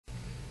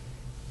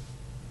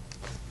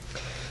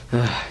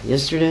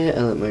Yesterday,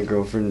 I let my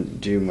girlfriend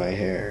do my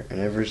hair,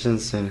 and ever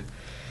since then,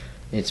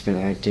 it's been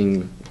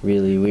acting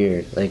really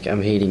weird. Like,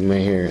 I'm hating my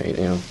hair right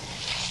now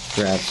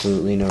for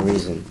absolutely no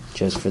reason,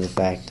 just for the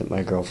fact that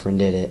my girlfriend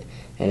did it,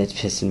 and it's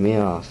pissing me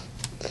off.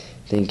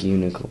 Thank you,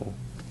 Nicole.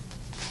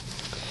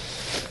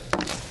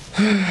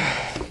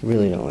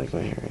 Really don't like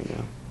my hair right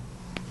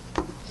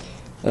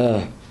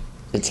now.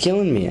 It's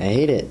killing me. I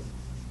hate it.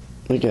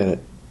 Look at it.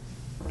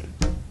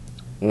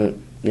 What?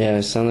 Yeah,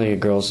 I sound like a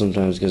girl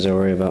sometimes because I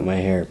worry about my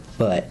hair,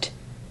 but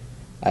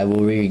I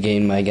will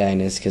regain my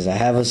guyness because I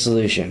have a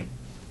solution.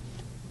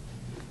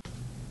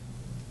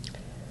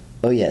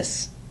 Oh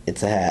yes,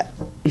 it's a hat.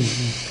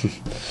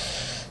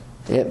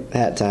 Yep,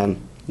 hat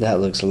time. That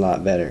looks a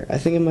lot better. I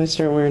think I might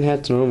start wearing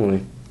hats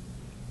normally.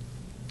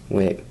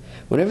 Wait,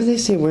 whenever they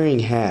say wearing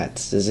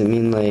hats, does it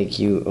mean like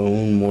you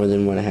own more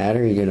than one hat,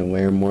 or are you going to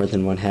wear more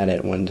than one hat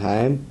at one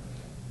time?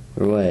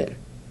 Or what?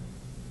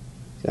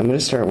 I'm going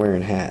to start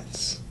wearing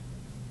hats.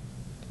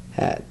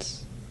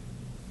 Hats.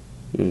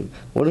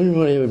 Wonder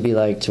what it would be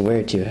like to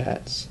wear two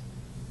hats.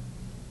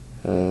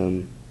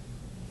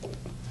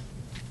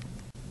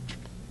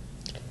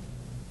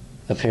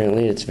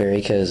 Apparently it's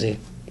very cozy.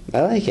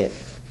 I like it.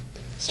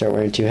 Start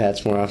wearing two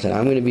hats more often.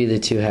 I'm going to be the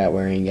two hat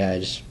wearing guy.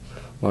 Just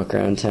walk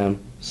around town.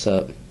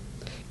 Sup?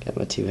 Got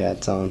my two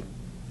hats on.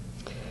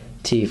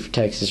 T for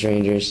Texas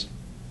Rangers.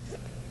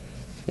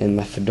 And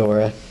my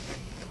fedora.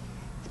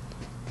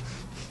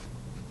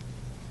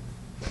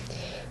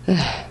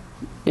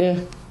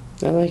 Yeah,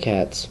 I like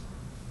hats.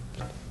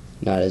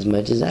 Not as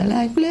much as I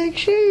like black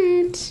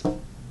shirts.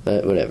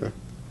 But whatever.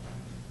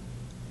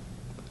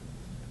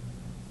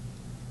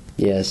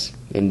 Yes,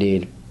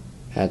 indeed.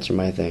 Hats are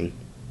my thing.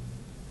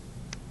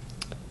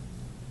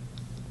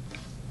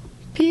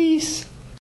 Peace.